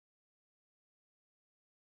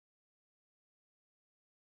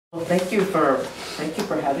Well, thank you for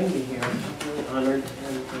having me here. I'm really honored,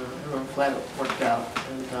 and I'm glad it worked out.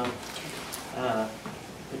 And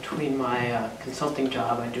between my consulting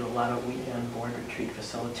job, I do a lot of weekend board retreat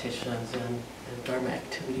facilitations and Dharma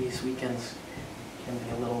activities. Weekends can be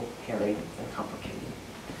a little hairy and complicated.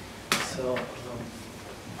 So,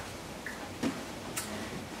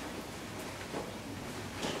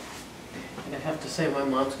 and I have to say, my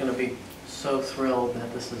mom's going to be so thrilled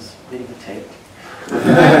that this is videotaped.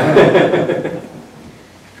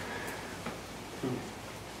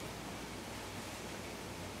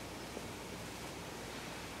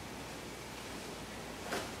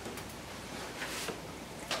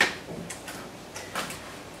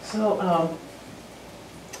 So,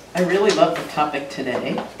 I really love the topic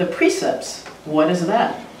today, the precepts. What is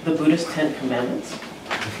that? The Buddhist 10 Commandments.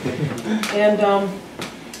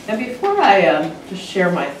 And before I just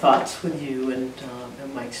share my thoughts with you and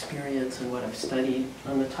my experience and what I've studied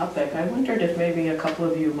on the topic, I wondered if maybe a couple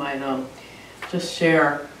of you might just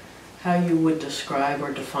share how you would describe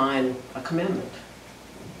or define a commandment.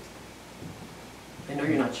 I know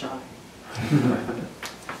you're not shy.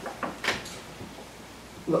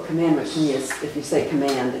 Well, commandment to me is, if you say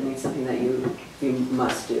command, it means something that you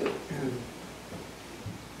must do.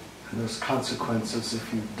 And there's consequences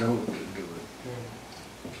if you don't do it.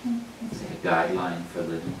 It's like a guideline for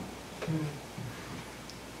living.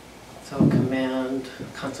 So command,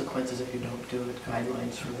 consequences if you don't do it,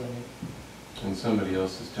 guidelines for living. And somebody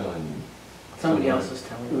else is telling you. Somebody else is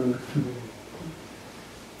telling you.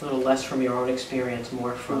 A little less from your own experience,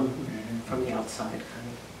 more from the outside.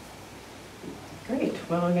 Great.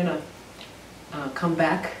 Well, I'm going to come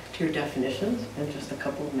back to your definitions in just a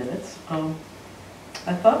couple of minutes.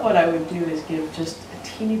 I thought what I would do is give just a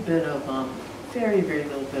teeny bit of, very, very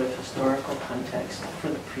little bit of historical context for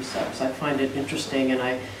the precepts. I find it interesting, and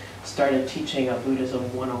I started teaching a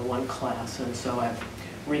Buddhism 101 class, and so I've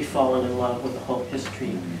re-fallen in love with the whole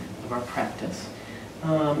history of our practice.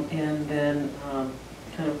 And then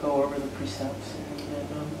kind of go over the precepts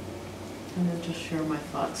and then just share my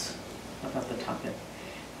thoughts about the topic.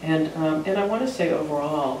 And I want to say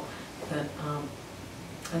overall that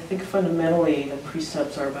I think fundamentally the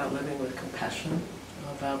precepts are about living with compassion,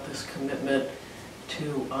 about this commitment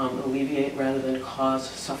to alleviate rather than cause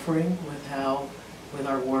suffering with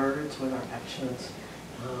our words, with our actions,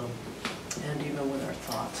 and even with our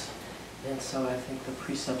thoughts. And so I think the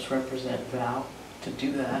precepts represent vow to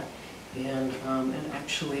do that, and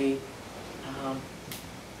actually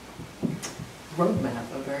roadmap,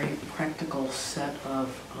 a very practical set of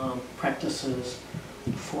practices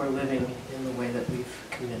for living in the way that we've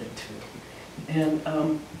committed to.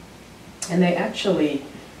 And they actually,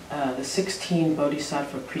 the 16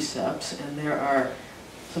 Bodhisattva precepts, and there are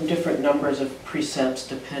some different numbers of precepts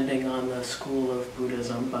depending on the school of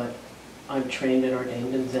Buddhism, but I'm trained and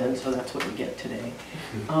ordained in Zen, so that's what we get today.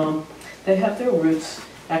 They have their roots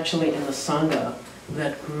actually in the Sangha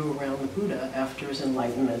that grew around the Buddha after his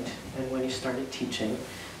enlightenment and when he started teaching.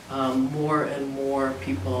 More and more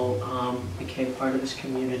people became part of his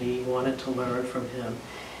community, wanted to learn from him.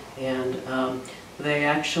 And they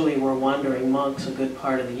actually were wandering monks a good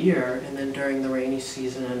part of the year, and then during the rainy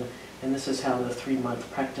season, and this is how the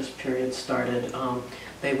 3-month practice period started,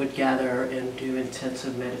 they would gather and do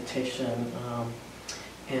intensive meditation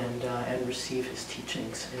and receive his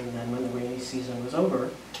teachings. And then when the rainy season was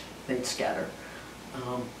over, they'd scatter.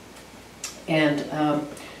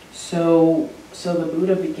 So the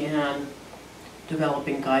Buddha began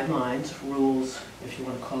developing guidelines, rules, if you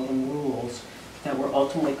want to call them rules, that were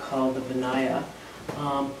ultimately called the Vinaya,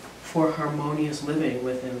 for harmonious living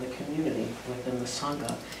within the community, within the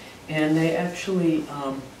Sangha. And they actually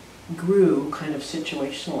grew kind of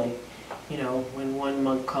situationally. You know, when one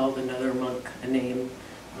monk called another monk a name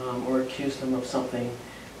or accused them of something,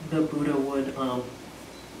 the Buddha would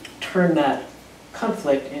turn that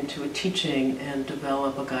conflict into a teaching and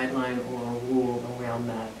develop a guideline or a rule around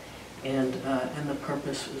that. And the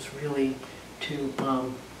purpose was really to,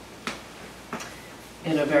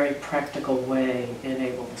 in a very practical way,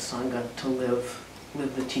 enable the Sangha to live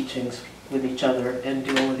the teachings with each other and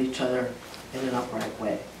deal with each other in an upright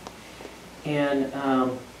way. And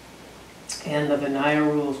the Vinaya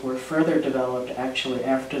rules were further developed actually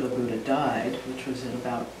after the Buddha died, which was in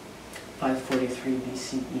about 543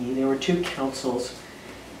 BCE. There were 2 councils.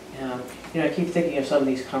 You know, I keep thinking of some of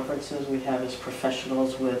these conferences we have as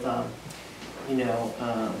professionals with,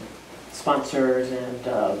 sponsors and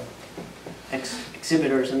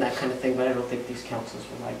exhibitors and that kind of thing, but I don't think these councils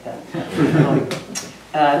were like that.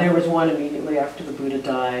 There was one immediately after the Buddha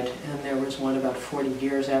died, and there was one about 40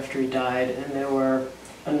 years after he died, and there were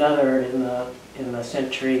another in the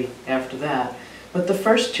century after that. But the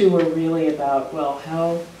first two were really about, well,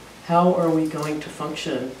 how are we going to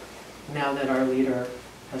function now that our leader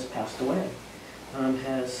has passed away,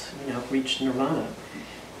 has reached nirvana?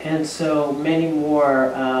 And so many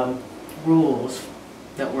more rules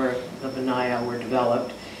that were the Vinaya were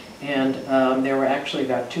developed, and there were actually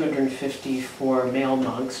about 250 for male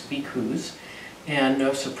monks, bhikkhus, and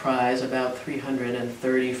no surprise, about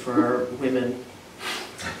 330 for women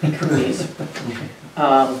bhikkhunis.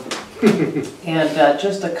 And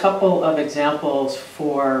just a couple of examples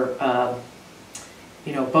for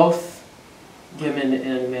both women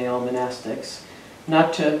and male monastics,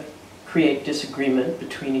 not to create disagreement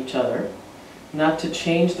between each other, not to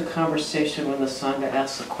change the conversation when the Sangha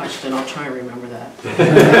asks a question. I'll try and remember that.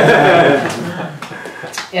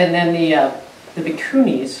 And then the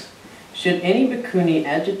bhikkhunis, should any bhikkhuni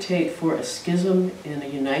agitate for a schism in a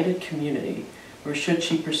united community, or should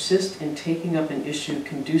she persist in taking up an issue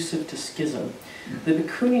conducive to schism? The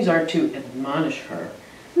bhikkhunis are to admonish her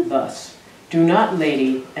thus: do not,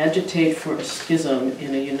 lady, agitate for a schism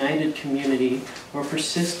in a united community, or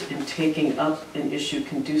persist in taking up an issue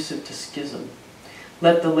conducive to schism.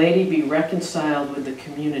 Let the lady be reconciled with the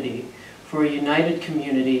community, for a united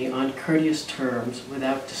community on courteous terms,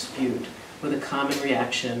 without dispute, with a common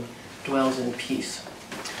reaction, dwells in peace.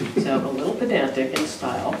 So a little pedantic in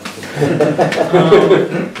style.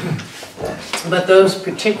 But those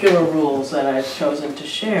particular rules that I've chosen to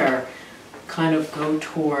share kind of go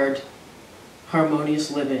toward harmonious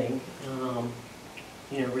living,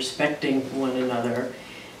 respecting one another,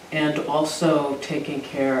 and also taking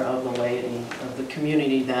care of the laity of the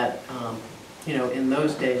community that, in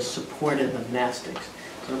those days supported the monastics.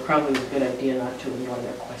 So it probably was a good idea not to ignore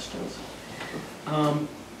their questions.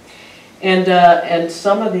 And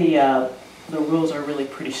some of the rules are really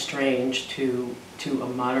pretty strange to a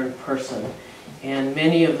modern person. And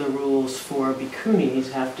many of the rules for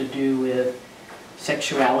bhikkhunis have to do with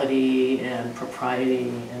sexuality and propriety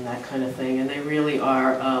and that kind of thing. And they really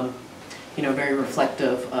are, very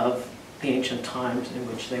reflective of the ancient times in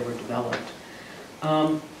which they were developed.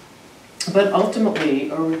 But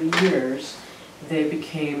ultimately, over the years, they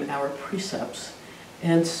became our precepts.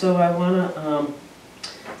 And so I want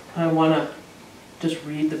to just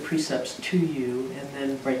read the precepts to you and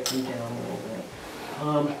then break them down a little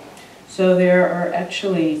bit. So there are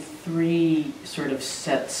actually 3 sort of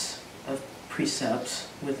sets of precepts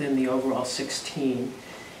within the overall 16,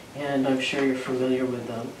 and I'm sure you're familiar with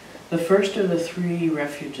them. The first of the 3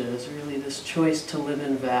 refuges, really this choice to live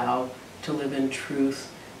in vow, to live in truth,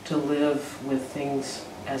 to live with things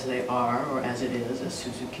as they are, or as it is, as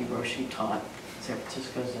Suzuki Roshi taught, San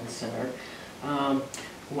Francisco Zen Center.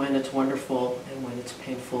 When it's wonderful and when it's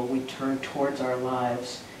painful, we turn towards our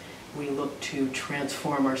lives. We look to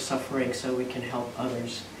transform our suffering so we can help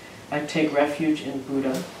others. I take refuge in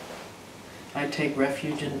Buddha. I take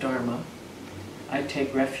refuge in Dharma. I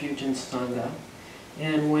take refuge in Sangha.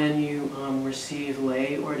 And when you receive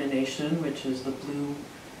lay ordination, which is the blue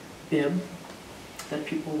bib that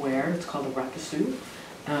people wear, it's called a rakusu,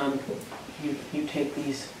 you take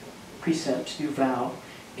these precepts, you vow,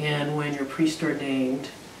 and when you're priest ordained,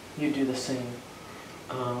 you do the same.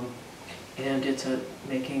 And it's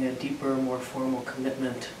making a deeper, more formal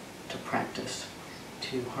commitment to practice,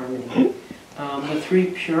 to harmony. The 3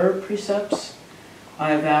 pure precepts: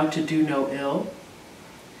 I vow to do no ill.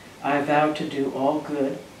 I vow to do all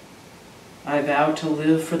good. I vow to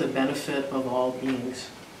live for the benefit of all beings.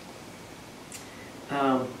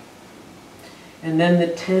 And then the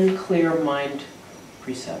 10 clear mind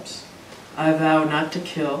precepts. I vow not to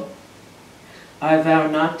kill. I vow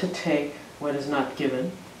not to take what is not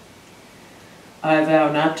given. I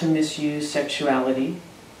vow not to misuse sexuality.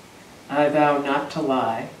 I vow not to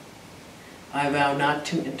lie. I vow not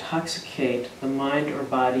to intoxicate the mind or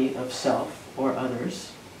body of self or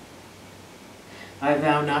others. I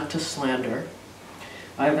vow not to slander.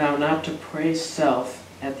 I vow not to praise self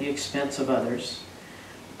at the expense of others.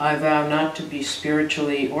 I vow not to be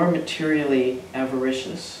spiritually or materially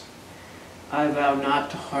avaricious. I vow not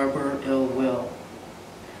to harbor ill will.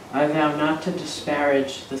 I vow not to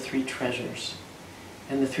disparage the 3 treasures.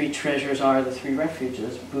 And the 3 treasures are the 3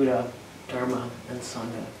 refuges: Buddha, Dharma, and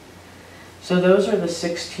Sangha. So those are the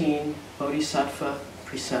 16 bodhisattva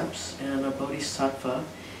precepts, and a bodhisattva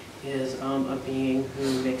is a being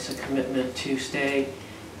who makes a commitment to stay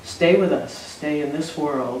with us, stay in this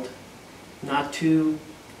world, not to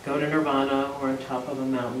go to nirvana or on top of a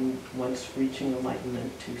mountain once reaching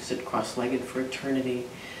enlightenment, to sit cross-legged for eternity,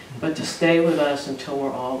 but to stay with us until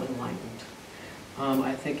we're all enlightened.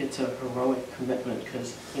 I think it's a heroic commitment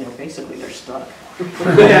because, you know, basically they're stuck.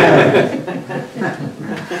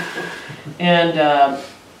 And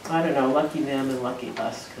I don't know, lucky them and lucky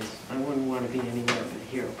us, because I wouldn't want to be anywhere but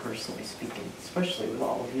here personally speaking, especially with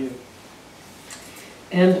all of you.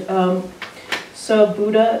 And so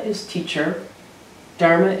Buddha is teacher,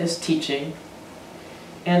 Dharma is teaching,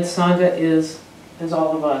 and Sangha is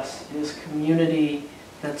all of us, is community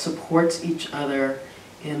that supports each other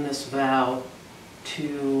in this vow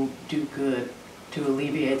to do good, to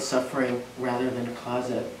alleviate suffering rather than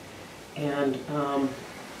cause it. And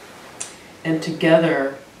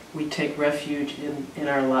together we take refuge in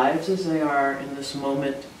our lives as they are, in this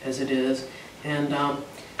moment as it is. And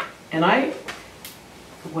I,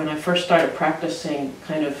 when I first started practicing,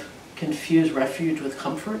 kind of confused refuge with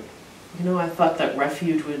comfort. You know, I thought that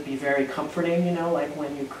refuge would be very comforting, you know, like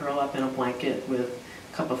when you curl up in a blanket with a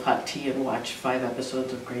cup of hot tea and watch 5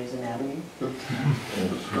 episodes of Grey's Anatomy.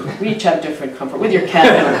 We each have different comfort. With your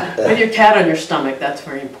cat on your stomach, that's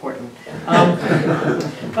very important.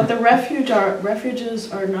 But the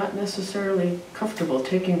refuges are not necessarily comfortable.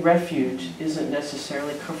 Taking refuge isn't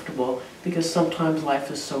necessarily comfortable because sometimes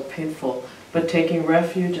life is so painful. But taking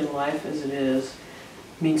refuge in life as it is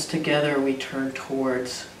means together we turn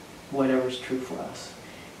towards whatever's true for us.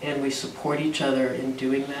 And we support each other in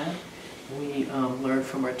doing that. We learn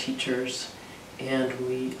from our teachers, and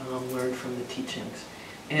we learn from the teachings.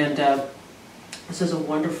 And this is a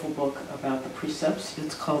wonderful book about the precepts.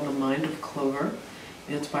 It's called The Mind of Clover.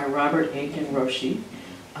 It's by Robert Aiken Roshi,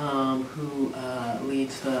 who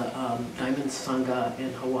leads the Diamond Sangha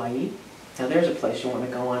in Hawaii. Now there's a place you want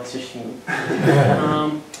to go on sashimi.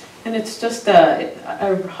 And it's just, I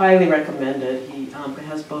highly recommend it. He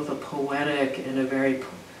has both a poetic and a very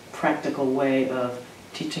practical way of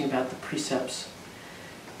teaching about the precepts.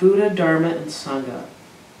 Buddha, Dharma, and Sangha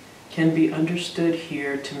can be understood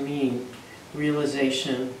here to mean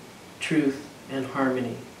realization, truth, and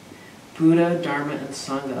harmony. Buddha, Dharma, and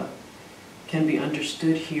Sangha can be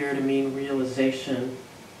understood here to mean realization,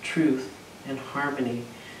 truth, and harmony.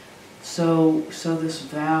 So this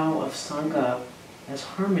vow of Sangha as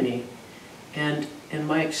harmony, and in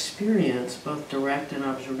my experience, both direct and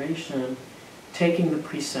observation, taking the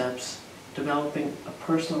precepts, developing a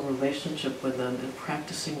personal relationship with them, and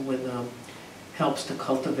practicing with them helps to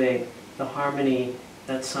cultivate the harmony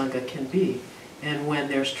that Sangha can be. And when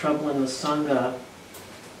there's trouble in the Sangha,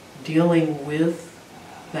 dealing with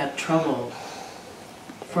that trouble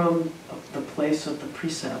from the place of the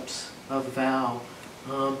precepts of vow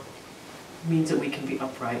means that we can be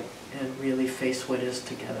upright and really face what is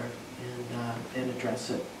together and address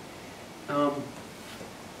it.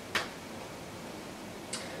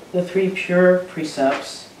 The 3 pure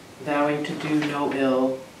precepts, vowing to do no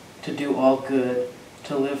ill, to do all good,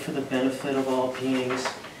 to live for the benefit of all beings,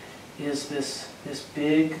 is this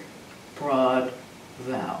big, broad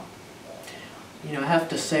vow. You know, I have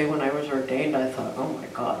to say, when I was ordained, I thought, oh my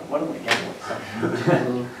God, what am I getting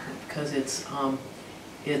myself? Because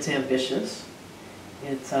it's ambitious.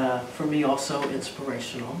 It's, for me, also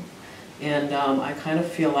inspirational. And I kind of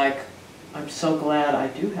feel like I'm so glad I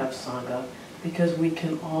do have Sangha, because we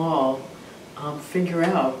can all figure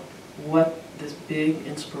out what this big,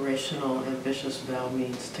 inspirational, ambitious vow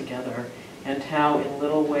means together, and how in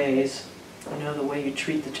little ways, you know, the way you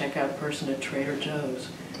treat the checkout person at Trader Joe's,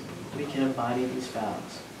 we can embody these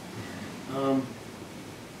vows.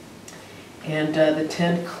 And the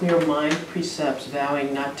 10 clear mind precepts,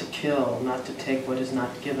 vowing not to kill, not to take what is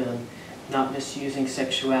not given, not misusing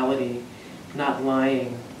sexuality, not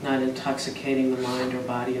lying, not intoxicating the mind or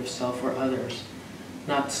body of self or others,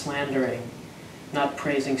 not slandering, not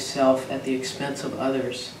praising self at the expense of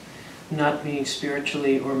others, not being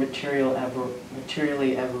spiritually or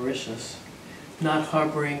materially avaricious, not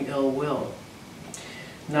harboring ill will,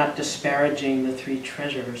 not disparaging the 3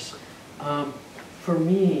 treasures. For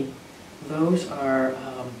me, those are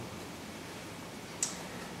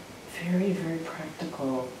very, very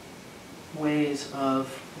practical ways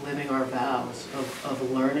of living our vows,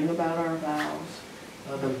 of learning about our vows,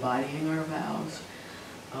 of embodying our vows.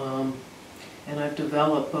 And I've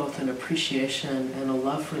developed both an appreciation and a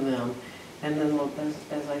love for them. And then,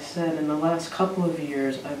 as I said, in the last couple of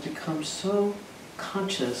years, I've become so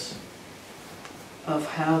conscious of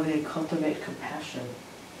how they cultivate compassion.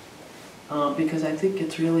 Because I think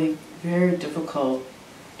it's really very difficult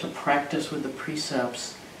to practice with the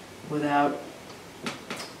precepts without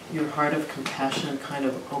your heart of compassion kind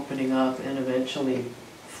of opening up and eventually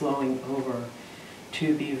flowing over,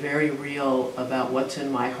 to be very real about what's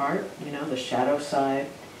in my heart, you know, the shadow side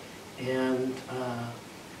and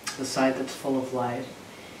the side that's full of light.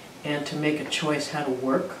 and to make a choice how to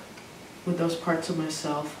work with those parts of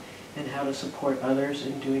myself and how to support others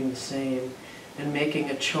in doing the same, and making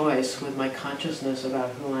a choice with my consciousness about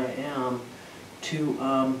who I am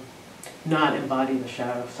to not embody the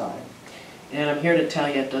shadow side. And I'm here to tell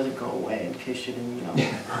you it doesn't go away, in case you didn't know.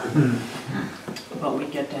 But we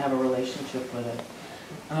get to have a relationship with it.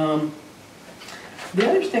 The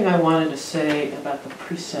other thing I wanted to say about the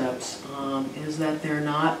precepts is that they're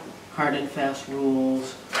not hard and fast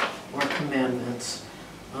rules or commandments.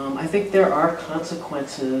 I think there are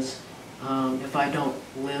consequences if I don't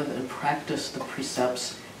live and practice the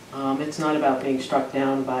precepts. It's not about being struck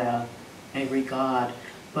down by an angry God,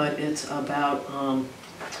 but it's about,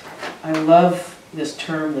 I love this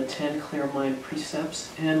term, the 10 clear mind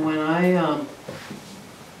precepts, and when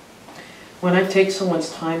I take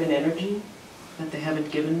someone's time and energy that they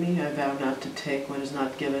haven't given me, I vow not to take what is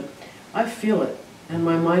not given. I feel it, and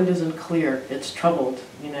my mind isn't clear. It's troubled.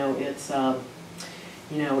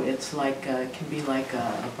 It's like it can be like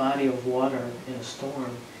a body of water in a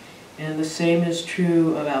storm. And the same is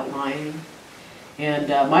true about lying. And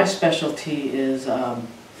my specialty is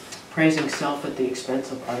praising self at the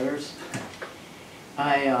expense of others.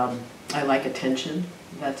 I like attention.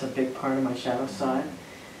 That's a big part of my shadow side.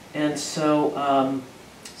 And so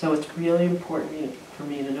it's really important for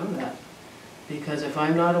me to know that, because if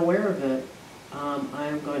I'm not aware of it,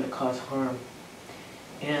 I'm going to cause harm.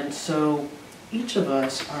 And so each of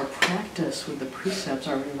us, our practice with the precepts,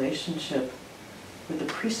 our relationship with the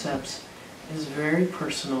precepts is very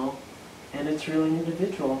personal, and it's really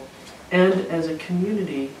individual. And as a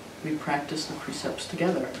community, we practice the precepts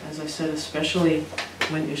together, as I said, especially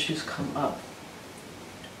when issues come up.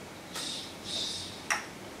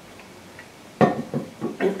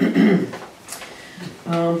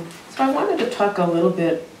 So I wanted to talk a little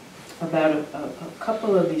bit about a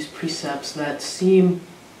couple of these precepts that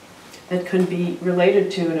can be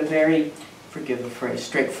related to in a very, forgive the phrase,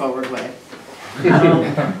 straightforward way.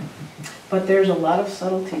 But there's a lot of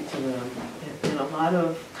subtlety to them and a lot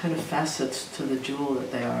of kind of facets to the jewel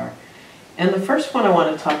that they are. And the first one I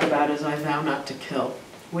want to talk about is I vow not to kill,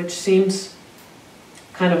 which seems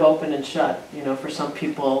kind of open and shut. For some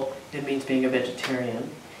people it means being a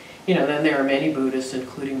vegetarian. Then there are many Buddhists,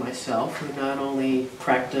 including myself, who not only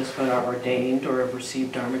practice but are ordained or have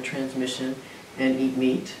received Dharma transmission and eat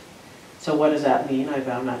meat. So what does that mean? I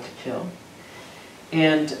vow not to kill.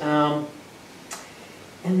 And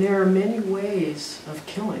there are many ways of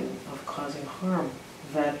killing, of causing harm,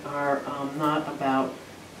 that are not about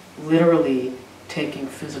literally taking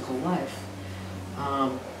physical life.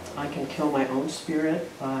 I can kill my own spirit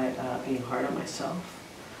by being hard on myself.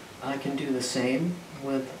 I can do the same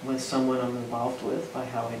with someone I'm involved with by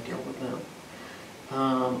how I deal with them.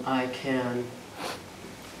 I can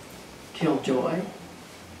kill joy.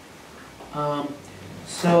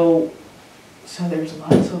 So there's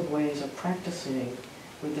lots of ways of practicing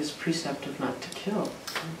with this precept of not to kill.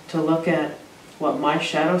 To look at what my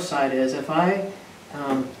shadow side is. The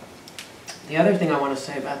other thing I want to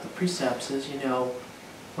say about the precepts is,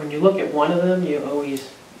 when you look at one of them, you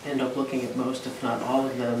always end up looking at most, if not all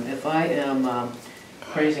of them. If I am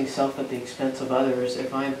praising self at the expense of others,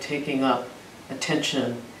 if I'm taking up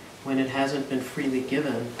attention when it hasn't been freely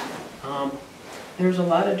given, there's a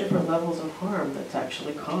lot of different levels of harm that's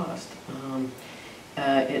actually caused.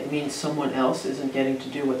 It means someone else isn't getting to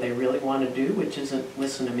do what they really want to do, which isn't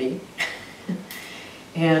listen to me.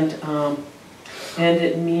 And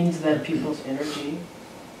it means that people's energy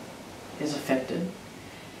is affected.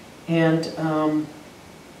 And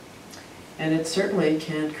it certainly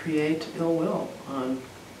can create ill will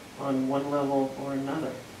on one level or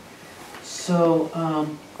another. So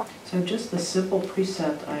just the simple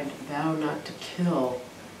precept, I vow not to kill,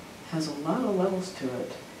 has a lot of levels to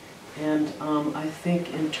it. And I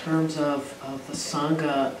think in terms of the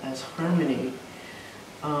Sangha as harmony,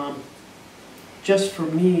 just for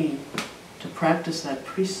me to practice that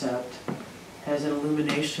precept as an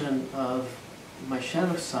illumination of my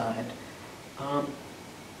shadow side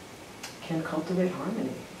can cultivate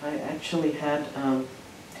harmony. I actually had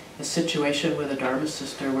a situation with a Dharma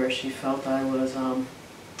sister where she felt I was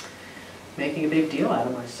making a big deal out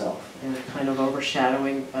of myself and kind of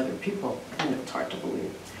overshadowing other people. It's hard to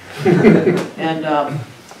believe. And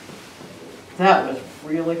that was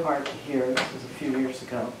really hard to hear. This was a few years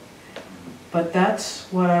ago. But that's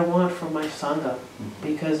what I want from my Sangha,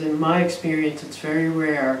 because in my experience it's very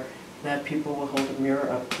rare that people will hold a mirror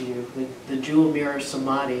up to you. The jewel mirror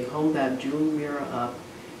samadhi, hold that jewel mirror up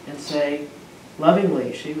and say,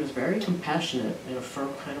 lovingly, she was very compassionate in a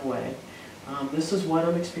firm kind of way, this is what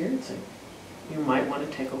I'm experiencing. You might want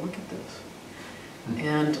to take a look at this.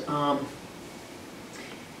 And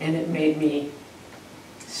it made me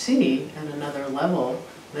see at another level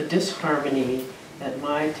the disharmony that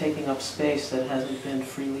my taking up space that hasn't been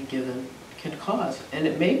freely given can cause. And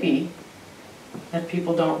it may be that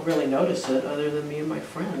people don't really notice it other than me and my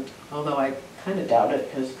friend, although I kind of doubt it,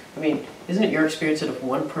 because, I mean, isn't it your experience that if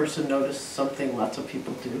one person notices something, lots of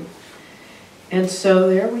people do? And so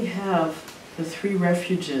there we have the 3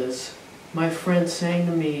 refuges, my friend saying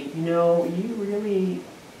to me, you know, you really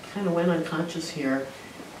kind of went unconscious here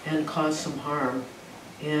and caused some harm,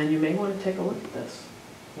 and you may want to take a look at this,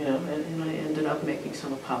 you know, and I ended up making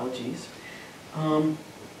some apologies.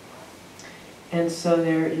 And so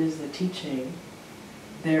there is the teaching,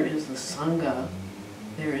 there is the Sangha,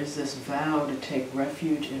 there is this vow to take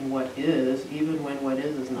refuge in what is, even when what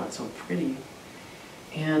is not so pretty.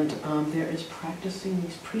 And there is practicing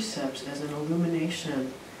these precepts as an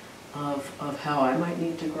illumination of how I might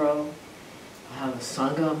need to grow, how the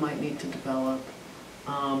Sangha might need to develop.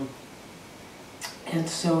 And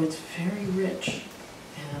so it's very rich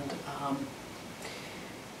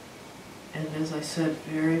and as I said,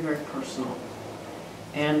 very, very personal.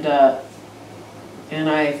 And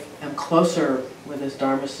I am closer with this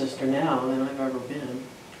Dharma sister now than I've ever been.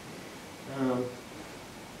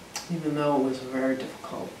 Even though it was very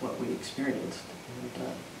difficult what we experienced.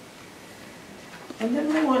 And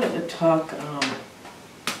then I wanted to talk a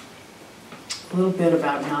little bit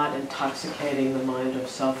about not intoxicating the mind of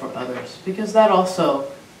self or others, because that also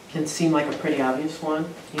can seem like a pretty obvious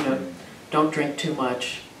one. You know, don't drink too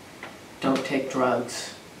much, don't take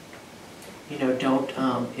drugs, you know, don't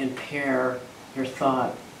impair your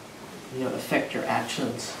thought, you know, affect your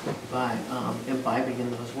actions by imbibing in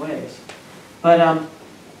those ways. But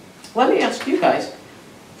let me ask you guys,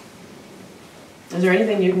 is there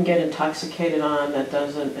anything you can get intoxicated on that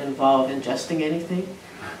doesn't involve ingesting anything?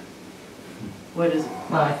 What is it?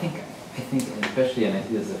 Well, I think especially, and I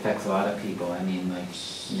think this affects a lot of people. I mean, like,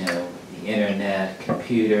 you know, the internet,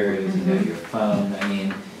 computers, you know, your phone. I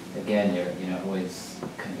mean, again, you're, you know, always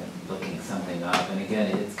kind of looking something up. And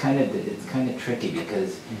again, it's kind of tricky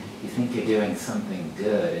because you think you're doing something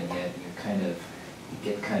good, and yet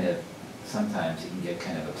sometimes you can get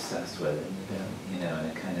kind of obsessed with it, you know, and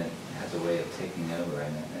it kind of has a way of taking over.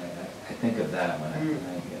 And I think of that when I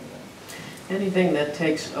get that. Anything that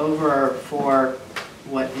takes over for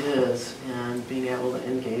what is and being able to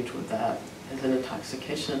engage with that is an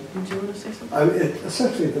intoxication. Did you want to say something? It's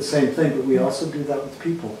essentially the same thing, but we also do that with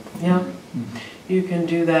people. Yeah. You can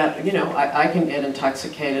do that. You know, I can get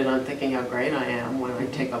intoxicated on thinking how great I am when I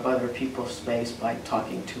take up other people's space by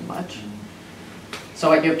talking too much.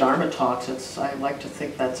 So I give Dharma talks. I like to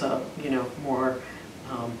think that's a, you know, more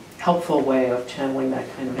helpful way of channeling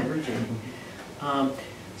that kind of energy.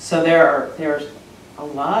 So there's a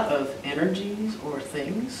lot of energies or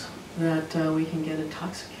things that we can get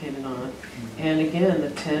intoxicated on. And again, the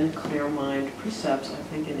 10 clear mind precepts, I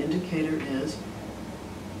think an indicator is,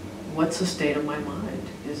 what's the state of my mind?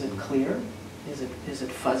 Is it clear? Is it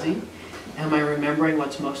fuzzy? Am I remembering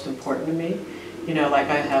what's most important to me? You know, like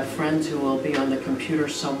I have friends who will be on the computer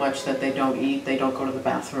so much that they don't eat, they don't go to the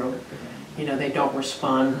bathroom, you know, they don't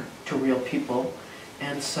respond to real people.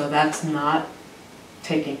 And so that's not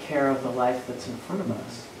taking care of the life that's in front of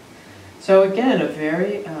us. So again, a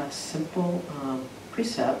very simple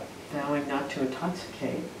precept, vowing not to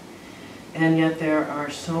intoxicate. And yet there are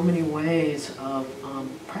so many ways of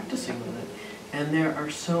practicing with it. And there are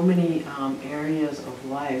so many areas of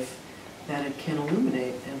life that it can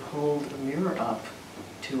illuminate and hold a mirror up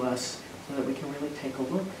to us so that we can really take a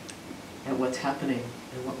look at what's happening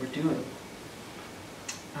and what we're doing.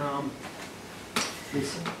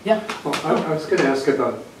 Yeah? Well, I was going to ask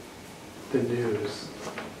about the news.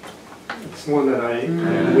 It's one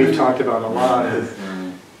that we've talked about a lot.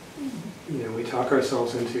 You know, we talk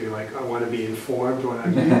ourselves into, like, I want to be informed when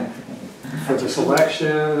I'm for this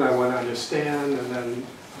election, I want to understand, and then,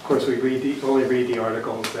 of course, we only read the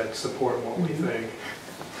articles that support what we think.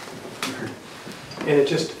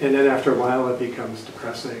 And then after a while it becomes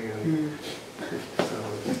depressing, and so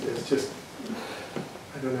it's just,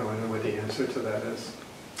 I don't know what the answer to that is.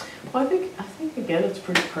 Well, I think again, it's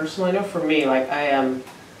pretty personal. I know for me, like I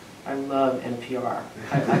love NPR.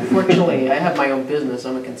 Fortunately, I have my own business.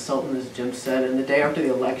 I'm a consultant, as Jim said, and the day after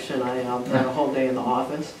the election, I had a whole day in the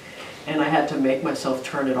office, and I had to make myself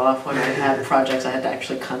turn it off when I had projects I had to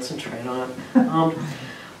actually concentrate on.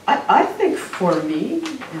 I think for me,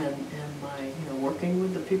 and my working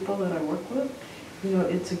with the people that I work with,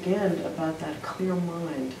 it's again about that clear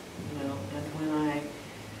mind, and when I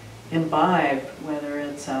imbibe, whether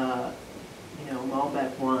it's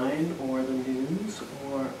Malbec wine or the news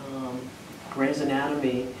or Grey's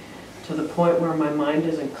Anatomy, to the point where my mind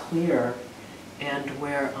isn't clear and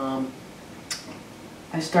where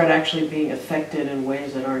I start actually being affected in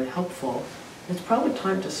ways that aren't helpful, it's probably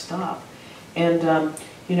time to stop. And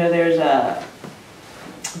you know, there's a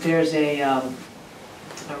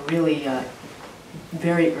really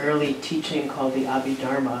very early teaching called the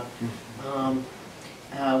Abhidharma,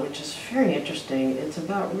 which is very interesting. It's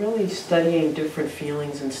about really studying different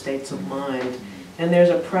feelings and states of mind. And there's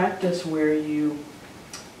a practice where you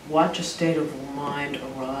watch a state of mind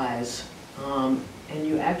arise, and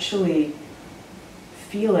you actually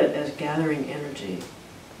feel it as gathering energy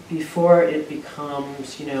before it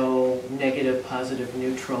becomes, you know, negative, positive,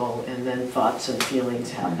 neutral, and then thoughts and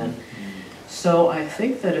feelings happen. So I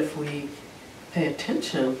think that if we pay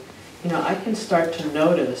attention, you know, I can start to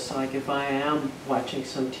notice, like if I am watching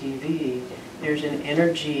some TV, there's an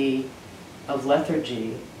energy of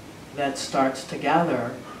lethargy that starts to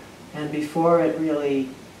gather, and before it really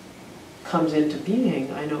comes into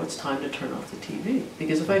being, I know it's time to turn off the TV,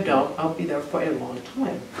 because if I don't, I'll be there for a long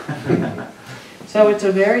time. So it's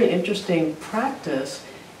a very interesting practice,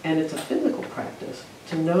 and it's a physical practice,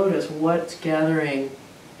 to notice what's gathering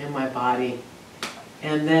in my body,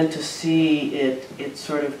 and then to see it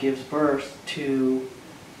sort of gives birth to,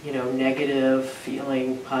 you know, negative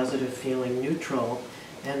feeling, positive feeling, neutral,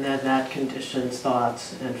 and then that conditions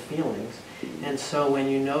thoughts and feelings. And so when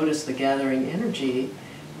you notice the gathering energy,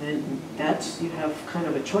 then you have kind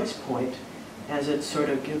of a choice point as it sort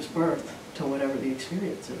of gives birth to whatever the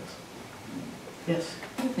experience is. Yes?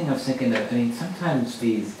 The thing I was thinking of, I mean, sometimes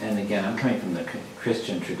these, and again, I'm coming from the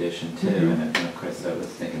Christian tradition too, and of course I was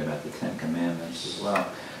thinking about the Ten Commandments as well,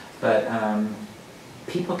 but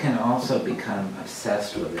people can also become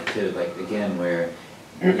obsessed with it too, like again, where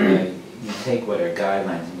you know, you take what are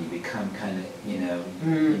guidelines and you become kind of, you know,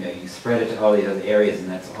 you spread it to all these other areas, and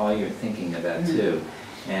that's all you're thinking about too.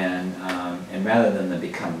 And rather than them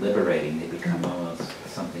become liberating, they become almost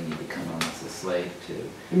something you become almost a slave to.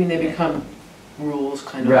 You mean they become rules,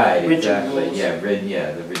 kind of right, rigid exactly. rules?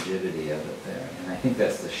 Yeah, the rigidity of it there. And I think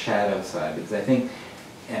that's the shadow side, because I think,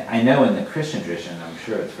 I know in the Christian tradition, I'm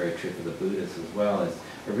sure it's very true for the Buddhists as well, is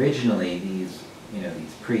originally these, you know,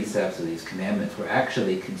 these precepts or these commandments were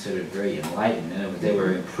actually considered very enlightened. In other words, they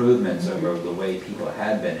were improvements over the way people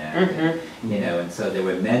had been acting, you know, and so they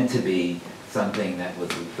were meant to be something that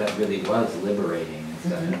really was liberating and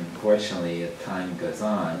stuff. And unfortunately, as time goes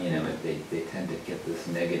on, you know, they tend to get this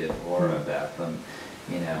negative aura about them,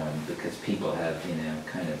 you know, and because people have, you know,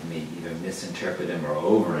 kind of either misinterpret them or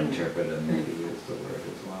overinterpret them, maybe is the word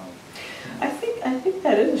as well. I think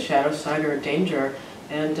that is a shadow side or a danger.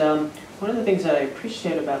 And one of the things that I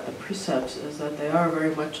appreciate about the precepts is that they are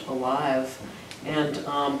very much alive. And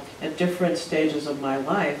at different stages of my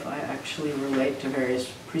life, I actually relate to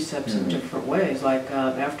various precepts in different ways. Like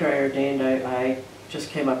after I ordained, I just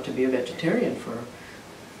came up to be a vegetarian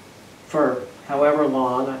for however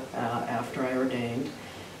long after I ordained.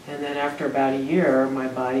 And then after about a year, my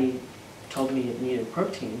body told me it needed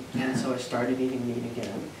protein. And so I started eating meat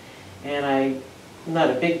again. And I'm not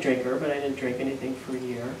a big drinker, but I didn't drink anything for a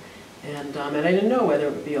year. And I didn't know whether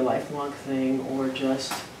it would be a lifelong thing or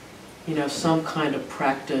just, you know, some kind of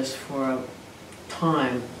practice for a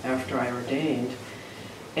time after I ordained.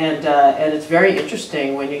 And it's very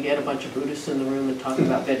interesting when you get a bunch of Buddhists in the room and talk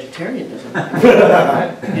about vegetarianism.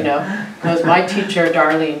 You know, because my teacher,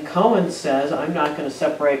 Darlene Cohen, says, I'm not going to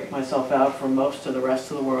separate myself out from most of the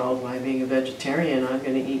rest of the world by being a vegetarian. I'm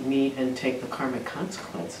going to eat meat and take the karmic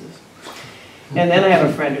consequences. And then I have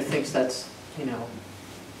a friend who thinks that's, you know,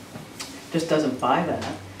 just doesn't buy that.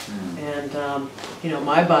 And, you know,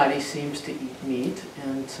 my body seems to eat meat,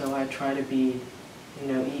 and so I try to be, you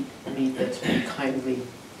know, eat meat that's been kindly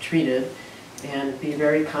treated and be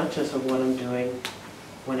very conscious of what I'm doing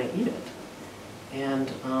when I eat it. And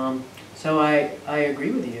so I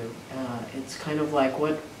agree with you. It's kind of like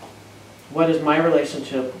what is my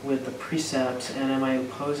relationship with the precepts, and am I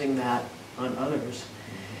imposing that on others?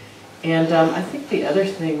 And I think the other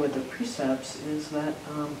thing with the precepts is that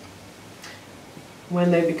when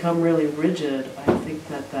they become really rigid, I think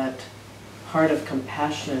that heart of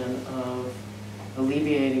compassion, of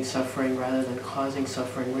alleviating suffering rather than causing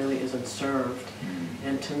suffering, really isn't served.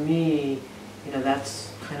 And to me, you know,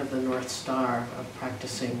 that's kind of the North Star of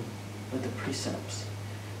practicing with the precepts.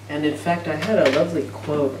 And in fact, I had a lovely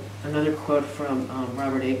quote, another quote from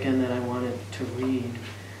Robert Aiken that I wanted to read.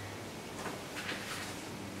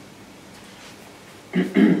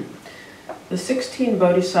 The 16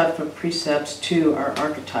 Bodhisattva precepts, too, are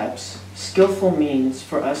archetypes, skillful means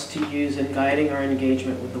for us to use in guiding our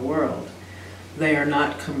engagement with the world. They are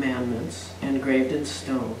not commandments engraved in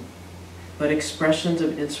stone, but expressions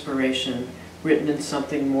of inspiration written in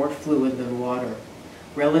something more fluid than water.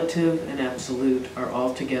 Relative and absolute are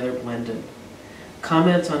altogether blended.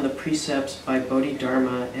 Comments on the precepts by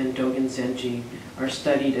Bodhidharma and Dogen Zenji are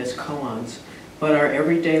studied as koans, but our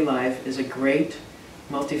everyday life is a great,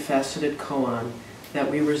 multifaceted koan that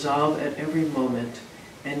we resolve at every moment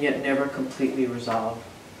and yet never completely resolve,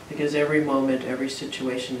 because every moment, every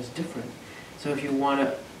situation is different. So if you want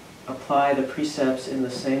to apply the precepts in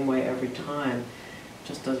the same way every time, it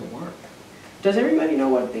just doesn't work. Does everybody know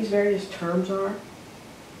what these various terms are?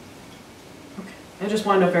 Okay. I just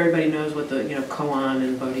want to know if everybody knows what the, koan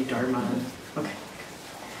and Bodhidharma and, okay.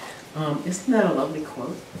 Isn't that a lovely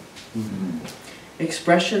quote? Mm-hmm.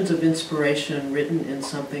 Expressions of inspiration written in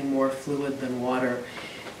something more fluid than water.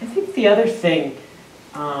 I think the other thing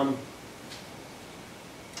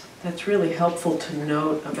that's really helpful to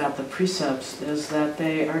note about the precepts is that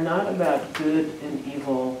they are not about good and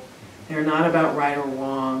evil. They're not about right or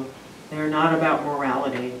wrong. They're not about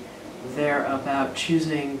morality. They're about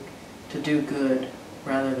choosing to do good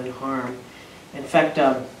rather than harm. In fact,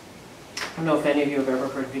 I don't know if any of you have ever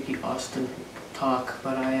heard Vicki Austin talk,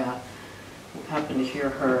 but I happened to hear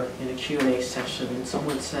her in a Q&A session, and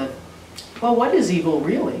someone said, well, what is evil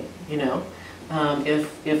really?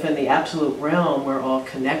 If in the absolute realm we're all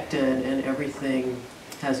connected and everything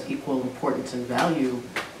has equal importance and value,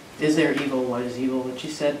 is there evil? What is evil? And she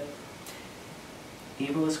said,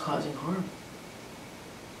 evil is causing harm.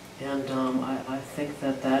 And I think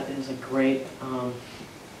that that is a great,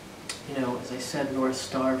 as I said, North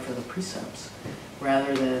Star for the precepts.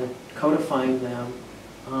 Rather than codifying them,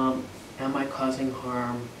 am I causing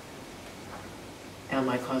harm? Am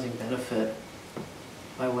I causing benefit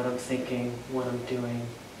by what I'm thinking, what I'm doing,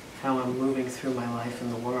 how I'm moving through my life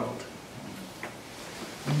in the world?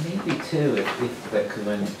 And maybe too,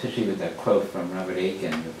 especially with that quote from Robert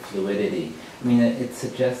Aiken, the fluidity, I mean, it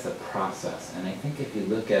suggests a process. And I think if you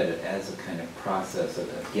look at it as a kind of process of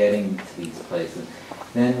getting to these places,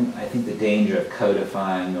 then I think the danger of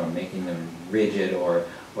codifying or making them rigid, or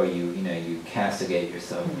you castigate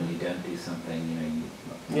yourself when you don't do something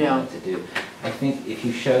you want to do. I think if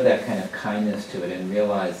you show that kind of kindness to it and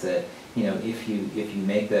realize that if you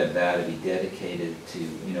make that vow to be dedicated to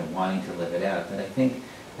wanting to live it out, then I think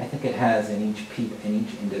it has in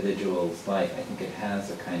each individual's life. I think it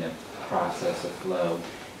has a kind of process of flow,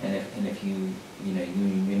 and if you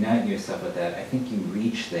unite yourself with that, I think you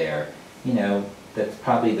reach there. That's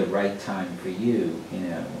probably the right time for you.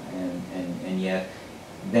 And yet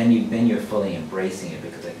then you're fully embracing it,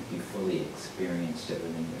 because I think you fully experienced it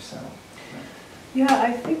within yourself. Yeah,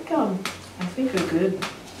 I think a good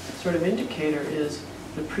sort of indicator is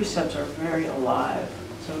the precepts are very alive.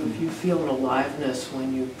 So if you feel an aliveness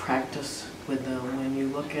when you practice with them, when you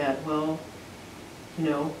look at, well,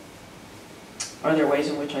 are there ways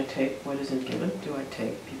in which I take what isn't given? Do I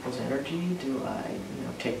take people's energy? Do I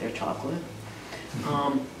take their chocolate?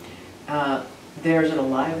 There's an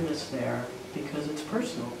aliveness there because it's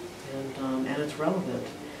personal and it's relevant.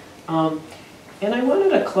 And I wanted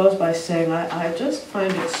to close by saying I just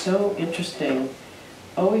find it so interesting,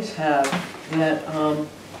 always have, that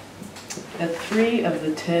 3 of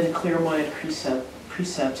the 10 clear-minded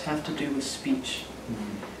precepts have to do with speech.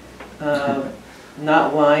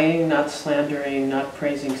 Not lying, not slandering, not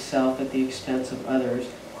praising self at the expense of others.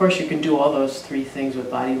 Of course, you can do all those 3 things with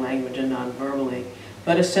body language and non-verbally,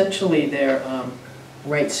 but essentially they're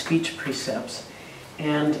right speech precepts.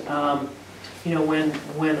 And when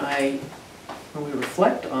we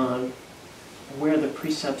reflect on where the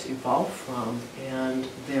precepts evolved from and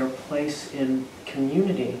their place in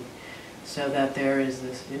community, so that there is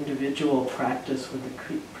this individual practice with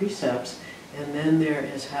the precepts, and then there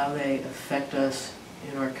is how they affect us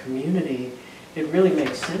in our community, it really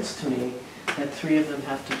makes sense to me that 3 of them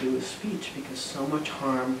have to do with speech, because so much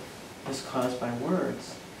harm is caused by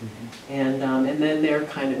words. Mm-hmm. And then they're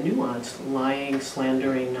kind of nuanced: lying,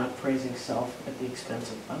 slandering, not praising self at the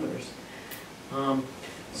expense of others.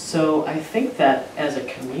 So I think that as a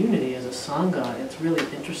community, as a Sangha, it's really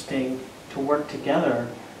interesting to work together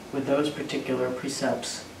with those particular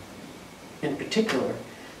precepts in particular.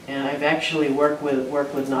 And I've actually worked with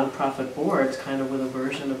nonprofit boards kind of with a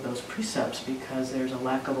version of those precepts, because there's a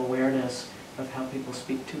lack of awareness of how people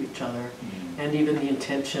speak to each other, and even the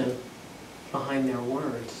intention behind their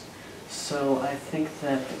words. So I think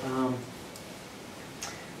that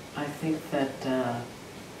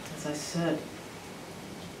as I said,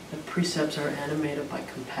 the precepts are animated by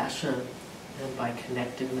compassion and by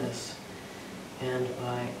connectedness and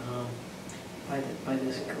by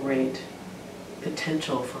this great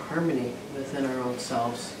potential for harmony within our own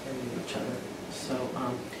selves and with each other. So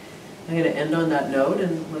I'm going to end on that note,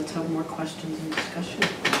 and let's have more questions and discussion.